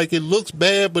it, it's like it looks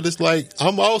bad, but it's like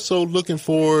I'm also looking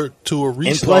forward to a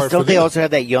restart. And plus, don't they also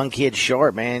have that young kid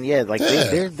Sharp, man? Yeah,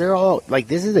 they're all like,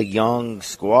 this is a young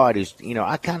squad. Who's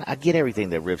I get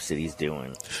everything that Rip City's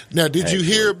doing. Now, did you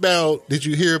hear about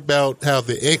how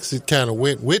the exit kind of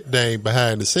went with Dame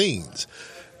behind the scenes?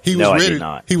 I did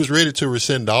not. He was ready to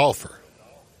rescind the offer.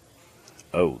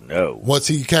 Oh, no. Once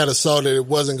he kind of saw that it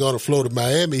wasn't going to flow to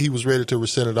Miami, he was ready to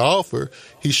rescind the offer.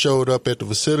 He showed up at the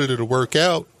facility to work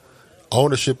out.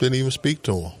 Ownership didn't even speak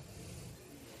to him.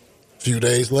 A few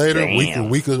days later,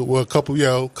 a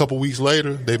couple weeks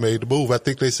later, they made the move. I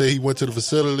think they say he went to the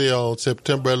facility on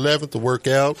September 11th to work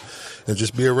out and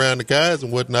just be around the guys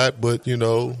and whatnot. But,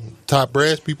 top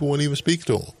brass people wouldn't even speak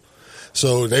to him.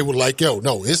 So they were like,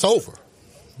 no, it's over.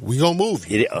 We gonna move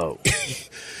you.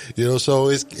 So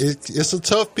it's a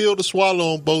tough pill to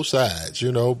swallow on both sides,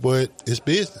 but it's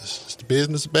business. It's the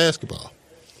business of basketball.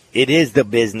 It is the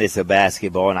business of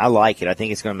basketball, and I like it. I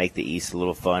think it's going to make the East a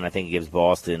little fun. I think it gives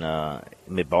Boston,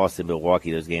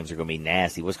 Milwaukee, those games are going to be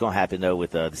nasty. What's going to happen, though,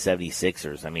 with the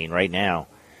 76ers? I mean, right now,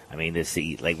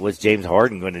 what's James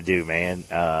Harden going to do, man?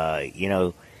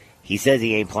 He says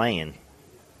he ain't playing.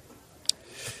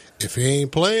 If he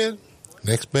ain't playing,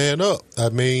 next man up. I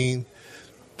mean,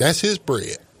 that's his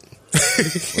bread.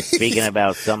 Speaking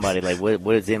about somebody, like,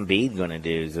 what is Embiid going to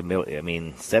do?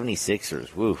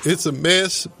 76ers, woof. It's a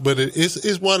mess, but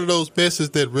it's one of those messes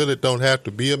that really don't have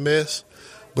to be a mess,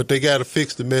 but they got to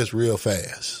fix the mess real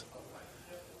fast.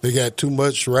 They got too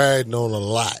much riding on a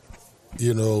lot,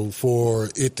 for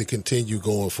it to continue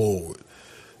going forward.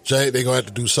 They're going to have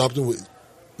to do something with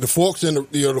the forks in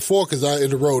the fork is in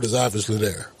the road is obviously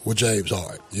there with James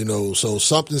Harden, so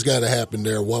something's got to happen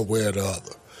there one way or the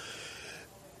other.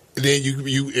 And then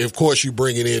you of course you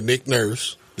bring in Nick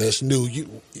Nurse. That's new.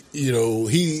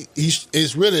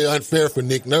 It's really unfair for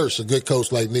Nick Nurse, a good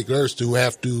coach like Nick Nurse, to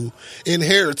have to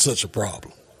inherit such a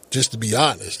problem. Just to be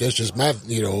honest, that's just my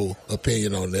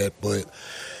opinion on that. But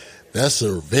that's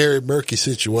a very murky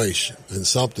situation, and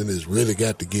something has really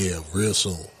got to give real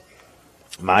soon.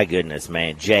 My goodness,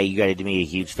 man. Jay, you got to do me a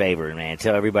huge favor, man.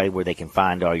 Tell everybody where they can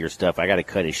find all your stuff. I got to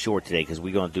cut it short today because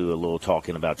we're going to do a little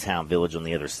talking about Town Village on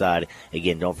the other side.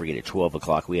 Again, don't forget at 12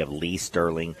 o'clock we have Lee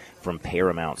Sterling from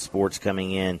Paramount Sports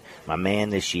coming in. My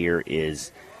man this year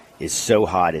is so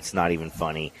hot it's not even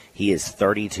funny. He is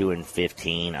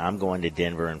 32-15. I'm going to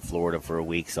Denver and Florida for a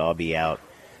week, so I'll be out.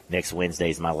 Next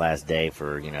Wednesday's my last day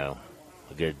for, a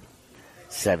good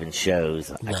 7 shows.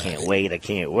 Right. I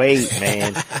can't wait,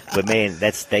 man. But, man,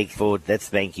 that's thank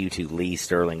you to Lee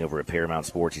Sterling over at Paramount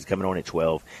Sports. He's coming on at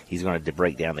 12. He's going to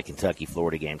break down the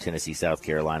Kentucky-Florida game, Tennessee, South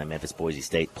Carolina, Memphis, Boise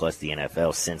State, plus the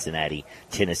NFL, Cincinnati,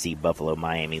 Tennessee, Buffalo,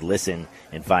 Miami. Listen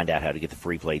and find out how to get the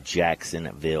free play,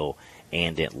 Jacksonville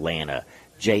and Atlanta.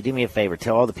 Jay, do me a favor.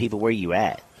 Tell all the people where you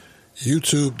at.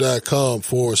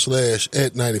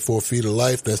 YouTube.com/@94 Feet of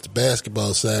Life. That's the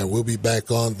basketball side. We'll be back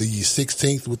on the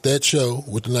 16th with that show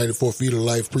with the 94 Feet of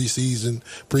Life preseason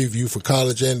preview for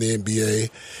college and the NBA.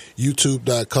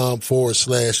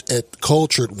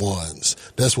 YouTube.com/@cultured ones.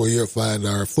 That's where you'll find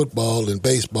our football and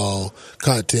baseball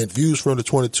content. Views from the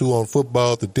 22 on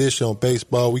football, the dish on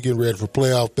baseball. We getting ready for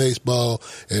playoff baseball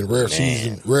and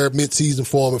rare mid-season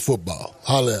form of football.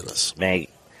 Holler at us. Man.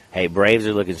 Hey, Braves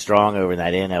are looking strong over in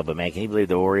that NL, but, man, can you believe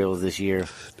the Orioles this year?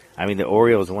 I mean, the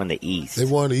Orioles won the East. They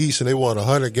won the East, and they won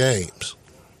 100 games.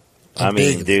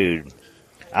 Dude,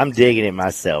 I'm digging it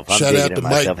myself. Shout out to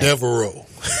Mike Devereaux.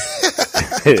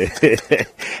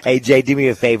 Hey, Jay, do me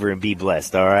a favor and be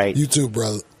blessed, all right? You too,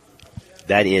 brother.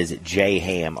 That is Jay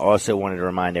Ham. Also wanted to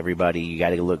remind everybody, you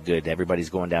got to look good. Everybody's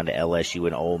going down to LSU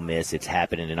and Ole Miss. It's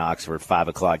happening in Oxford, 5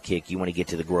 o'clock kick. You want to get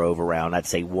to the Grove around, I'd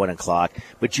say 1 o'clock.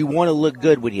 But you want to look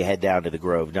good when you head down to the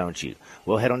Grove, don't you?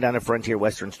 Well, head on down to Frontier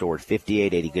Western Store at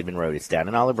 5880 Goodman Road. It's down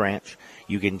in Olive Branch.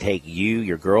 You can take you,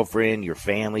 your girlfriend, your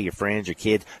family, your friends, your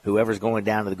kids, whoever's going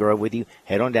down to the Grove with you,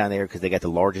 head on down there because they got the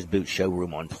largest boot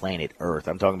showroom on planet Earth.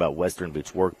 I'm talking about Western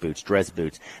boots, work boots, dress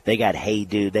boots. They got Hey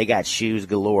Dude. They got shoes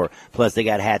galore. Plus, they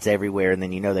got hats everywhere. And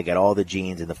then, they got all the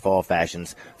jeans and the fall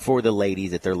fashions for the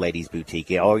ladies at their ladies'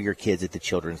 boutique. All your kids at the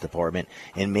children's department.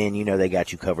 And men, they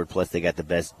got you covered. Plus, they got the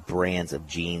best brands of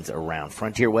jeans around.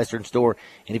 Frontier Western Store.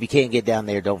 And if you can't get down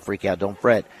there, don't freak out. Don't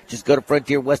fret. Just go to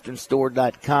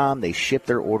frontierwesternstore.com. They ship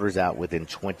their orders out within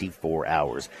 24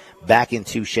 hours. Back in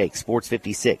two shakes. Sports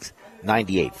 56,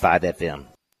 98.5 FM.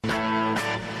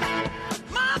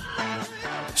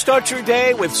 Start your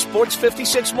day with Sports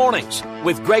 56 Mornings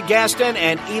with Greg Gaston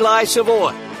and Eli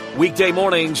Savoy. Weekday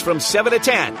mornings from 7 to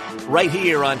 10, right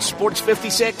here on Sports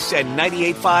 56 and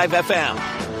 98.5 FM.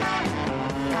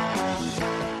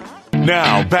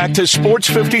 Now, back to Sports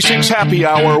 56 Happy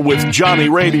Hour with Johnny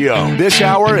Radio. This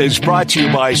hour is brought to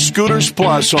you by Scooters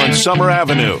Plus on Summer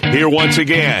Avenue. Here once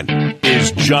again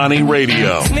is Johnny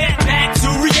Radio. Snap back to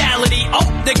reality.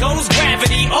 Oh, there goes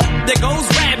gravity. Oh, there goes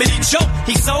gravity. Choke.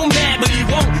 He's so mad, but he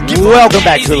won't give Welcome up.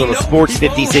 back to a little Sports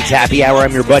 56 Happy Hour.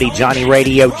 I'm your buddy Johnny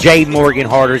Radio. Jay Morgan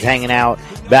Harder's hanging out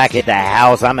back at the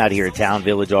house. I'm out here at Town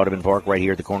Village Audubon Park, right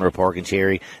here at the corner of Park and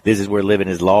Cherry. This is where living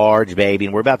is large, baby.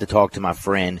 And we're about to talk to my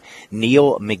friend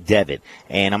Neil McDevitt.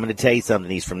 And I'm going to tell you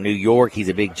something. He's from New York. He's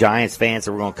a big Giants fan,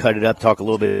 so we're going to cut it up, talk a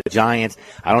little bit of Giants.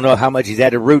 I don't know how much he's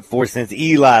had to root for since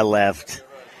Eli left.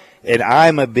 And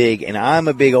I'm a big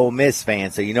Ole Miss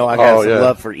fan, so I got some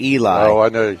love for Eli. Oh, I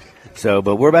know. So,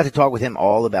 but we're about to talk with him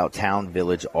all about Town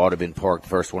Village Audubon Park.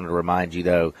 First, wanted to remind you,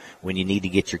 though, when you need to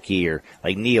get your gear.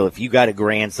 Like, Neil, if you got a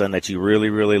grandson that you really,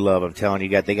 really love, I'm telling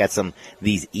you, they got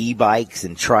these e-bikes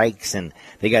and trikes, and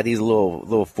they got these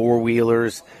little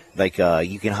four-wheelers. Like,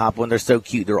 you can hop on. They're so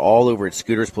cute. They're all over at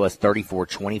Scooters Plus,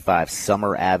 3425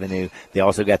 Summer Avenue. They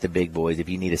also got the big boys. If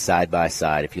you need a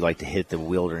side-by-side, if you like to hit the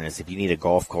wilderness, if you need a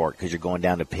golf cart because you're going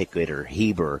down to Pickett or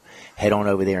Heber, head on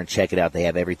over there and check it out. They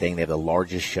have everything. They have the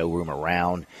largest showroom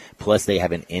around. Plus, they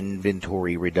have an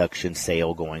inventory reduction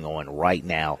sale going on right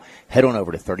now. Head on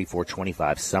over to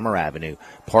 3425 Summer Avenue.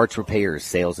 Parts, repairs,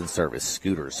 sales, and service.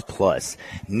 Scooters Plus.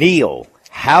 Neil,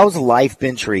 how's life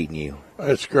been treating you?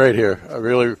 It's great here. I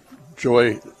really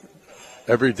enjoy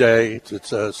every day.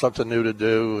 It's something new to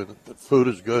do, and the food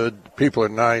is good. People are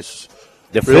nice.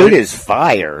 The food is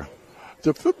fire.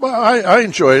 The food, I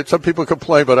enjoy it. Some people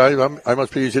complain, but I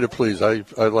must be easy to please. I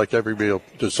like every meal.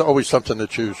 There's always something to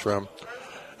choose from.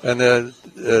 And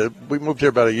we moved here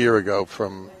about a year ago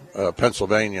from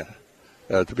Pennsylvania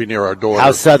to be near our daughter.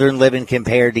 How's Southern living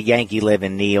compared to Yankee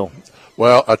living, Neil?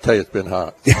 Well, I'll tell you, it's been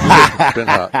hot. It's been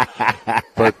hot.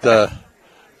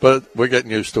 But we're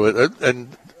getting used to it,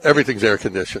 and everything's air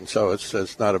conditioned, so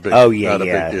it's not a big. Oh yeah, not a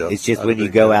big deal. It's just not when you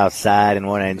go outside and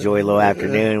want to enjoy a little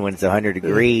afternoon when it's 100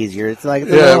 degrees, it's like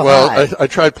it's a little hot. I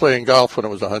tried playing golf when it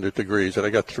was 100 degrees, and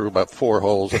I got through about 4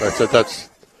 holes, and I said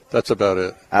that's about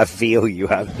it. I feel you.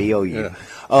 Yeah.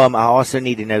 I also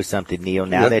need to know something, Neil.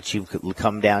 Now that you've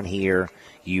come down here.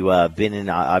 You've been in,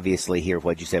 obviously, here,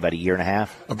 what'd you say, about a year and a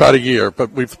half? About a year,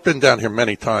 but we've been down here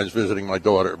many times visiting my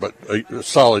daughter, but a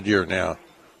solid year now.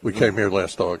 We came here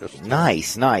last August.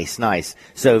 Nice.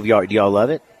 So do y'all love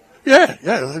it? Yeah,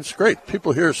 it's great.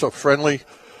 People here are so friendly.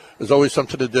 There's always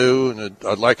something to do, and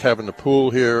I like having the pool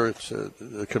here. It's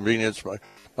a convenience. My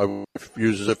wife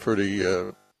uses it for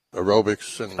the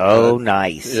aerobics. And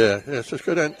nice. Yeah, it's just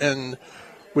good. And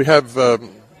we have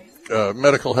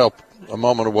medical help a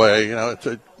moment away. It's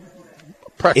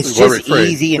practically worry-free. It's just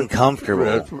easy and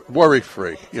comfortable.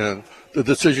 Worry-free. The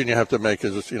decision you have to make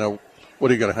is, what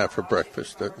are you going to have for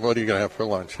breakfast? What are you going to have for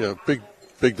lunch? Big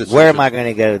big decision. Where am I going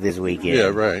to go this weekend? Yeah,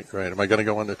 right. Am I going to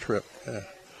go on the trip? Yeah.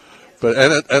 But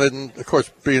and then, of course,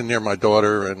 being near my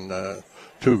daughter and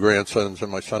 2 grandsons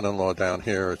and my son-in-law down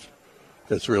here,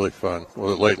 it's really fun.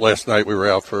 Well, last night we were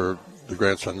out for the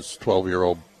grandson's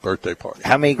 12-year-old birthday party.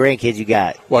 How many grandkids you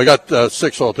got? Well, I got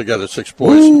 6 altogether, 6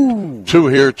 boys. Ooh. 2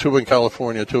 here, 2 in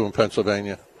California, 2 in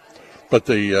Pennsylvania. But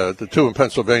the 2 in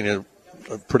Pennsylvania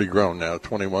are pretty grown now,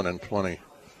 21 and 20.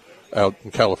 Out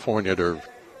in California, they're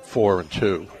 4 and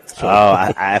 2. So.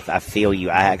 I feel you.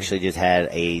 I actually just had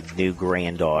a new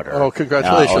granddaughter. Oh,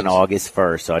 congratulations. On August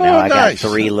 1st. So now I nice. got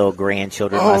 3 little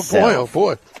grandchildren myself. Oh,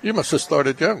 boy. You must have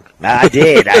started young. I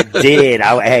did.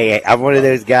 Hey, I'm one of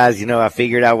those guys, I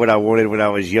figured out what I wanted when I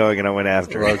was young, and I went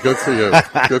after it. Good for you.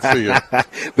 Good for you.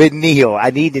 But, Neil,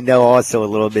 I need to know also a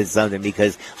little bit something,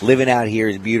 because living out here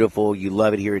is beautiful. You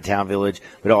love it here at Town Village,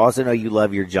 but I also know you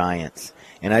love your Giants.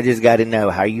 And I just got to know,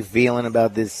 how you feeling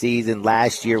about this season?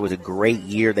 Last year was a great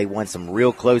year. They won some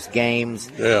real close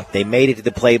games. Yeah. They made it to the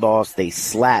playoffs. They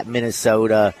slapped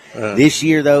Minnesota. This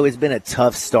year, though, it's been a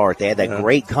tough start. They had that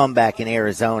great comeback in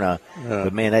Arizona.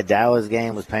 But, man, that Dallas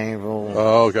game was painful.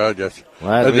 Oh, God, yes.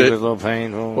 Last week was a little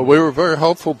painful. Well, we were very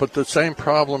hopeful, but the same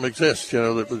problem exists.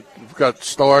 We've got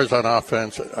stars on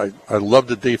offense. I love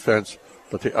the defense,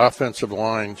 but the offensive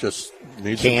line just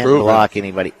needs Can't improvement. block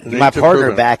anybody. Needs My partner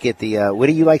improvement. back at the what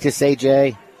do you like to say,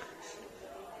 Jay?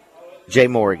 Jay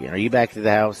Morgan, are you back to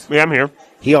the house? Yeah, I'm here.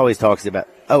 He always talks about,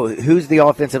 who's the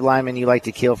offensive lineman you like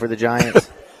to kill for the Giants?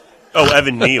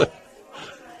 Evan Neal.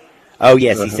 Oh,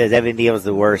 yes, he says Evan Neal's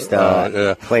the worst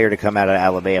player to come out of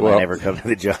Alabama and ever come to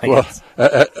the Giants.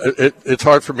 Well, it's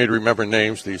hard for me to remember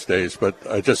names these days, but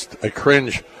I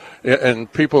cringe.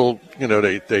 And people,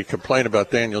 they complain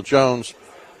about Daniel Jones,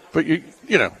 but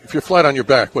if you're flat on your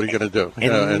back, what are you going to do?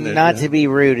 And not to be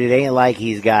rude, it ain't like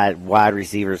he's got wide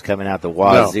receivers coming out the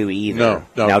wazoo either.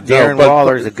 No. Now Darren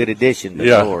Waller's a good addition.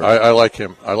 Yeah, I like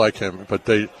him. But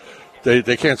they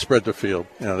can't spread the field.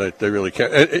 They really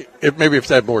can't. Maybe if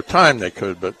they had more time, they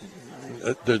could, but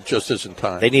there just isn't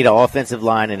time. They need an offensive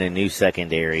line and a new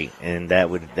secondary, and that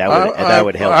would help.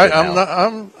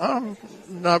 I'm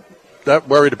not that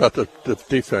worried about the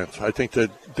defense. I think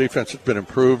the defense has been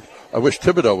improved. I wish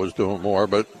Thibodeau was doing more,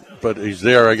 but he's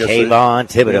there, I guess. Kayvon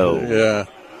Thibodeau. Yeah.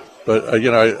 But,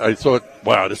 I thought,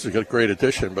 wow, this is a great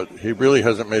addition, but he really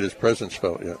hasn't made his presence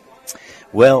felt yet.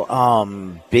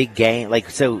 Well, big game.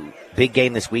 Big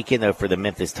game this weekend, though, for the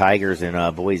Memphis Tigers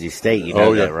and Boise State. You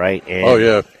know that, right? And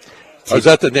I was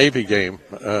at the Navy game,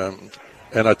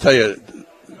 and I tell you,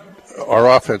 our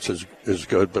offense is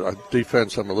good, but our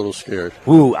defense, I'm a little scared.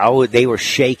 Ooh, they were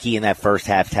shaky in that first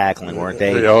half tackling, weren't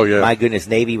they? Oh, yeah. My goodness,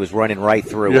 Navy was running right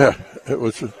through. Yeah, it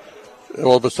was.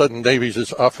 All of a sudden, Navy's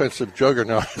this offensive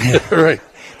juggernaut. Right.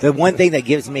 The one thing that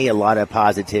gives me a lot of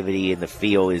positivity in the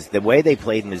field is the way they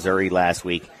played Missouri last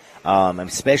week,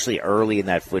 especially early in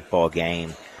that football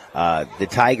game. The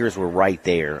Tigers were right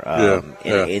there.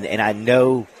 And I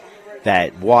know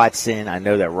that Watson, I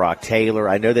know that Rock Taylor,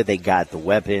 I know that they got the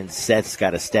weapons. Seth's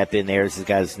got to step in there. This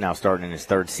guy's now starting in his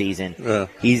 3rd season. Yeah.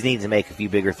 He needs to make a few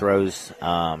bigger throws,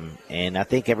 and I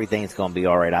think everything's going to be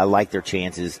all right. I like their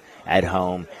chances at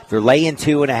home. They're laying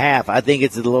 2.5. I think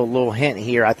it's a little hint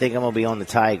here. I think I'm going to be on the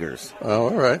Tigers. Oh,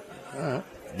 all right.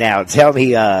 Now, tell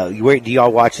me, where do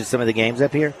y'all watch some of the games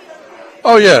up here?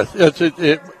 Oh, yeah.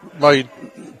 My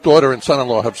daughter and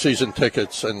son-in-law have season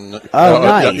tickets, and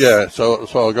nice. Yeah, so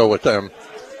I'll go with them.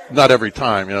 Not every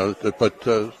time, but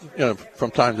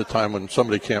from time to time when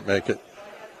somebody can't make it.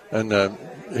 And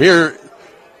here,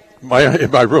 in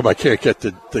my room, I can't get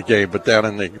the game, but down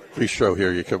in the bistro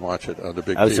here, you can watch it on the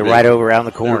big TV. So right over around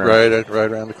the corner. Right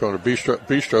around the corner.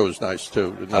 Bistro is nice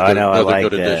too. I know, I like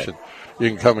good that. addition. You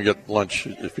can come and get lunch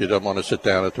if you don't want to sit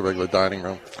down at the regular dining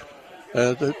room.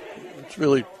 It's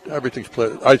really, everything's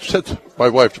pleasant. I said to my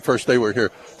wife the first day we were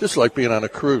here, this is like being on a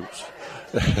cruise.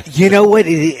 You know what?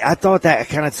 I thought that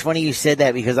kind of, it's funny you said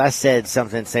that, because I said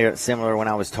something similar when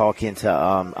I was talking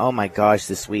to, oh my gosh,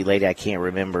 the sweet lady, I can't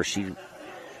remember. She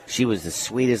was the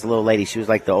sweetest little lady. She was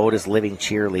like the oldest living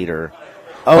cheerleader.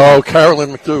 Oh, Carolyn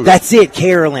McDougal. That's it,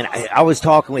 Carolyn. I was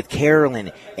talking with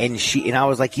Carolyn, and I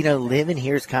was like, living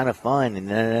here is kind of fun. And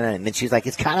then she's like,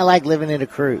 it's kind of like living on a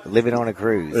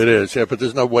cruise. It is, yeah, but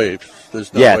there's no waves.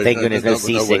 Waves. Thank goodness, no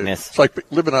seasickness. It's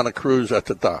like living on a cruise at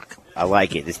the dock. I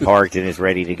like it. It's parked and it's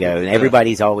ready to go. And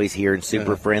everybody's always here and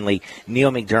super friendly.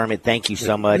 Neil McDermott, thank you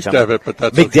so much. McDevitt, but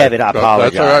that's McDevitt, I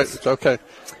apologize. That's all right. It's okay.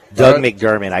 Doug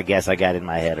McDermott, I guess I got in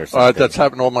my head or something. That's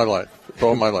happened all my life.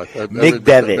 all my life.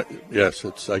 McDevitt. Yes,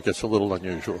 it's I guess a little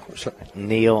unusual.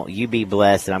 Neil, you be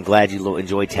blessed, and I'm glad you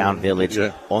enjoy Town Village.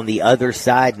 Yeah. On the other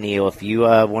side, Neil, if you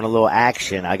want a little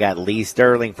action, I got Lee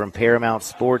Sterling from Paramount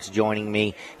Sports joining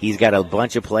me. He's got a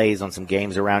bunch of plays on some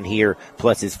games around here,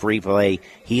 plus his free play.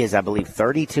 He is, I believe,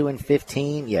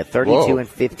 32-15. Yeah,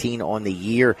 32-15 on the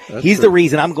year. He's the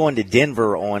reason I'm going to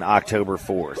Denver on October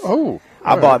 4th. Oh.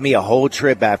 I bought me a whole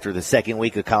trip after the second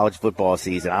week of college football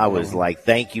season. I was like,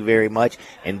 thank you very much.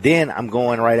 And then I'm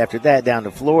going right after that down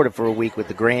to Florida for a week with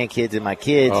the grandkids and my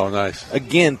kids. Oh, nice.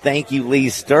 Again, thank you, Lee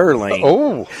Sterling.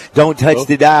 Oh. Don't touch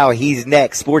the dial. He's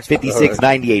next. Sports 56,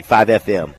 98.5 FM.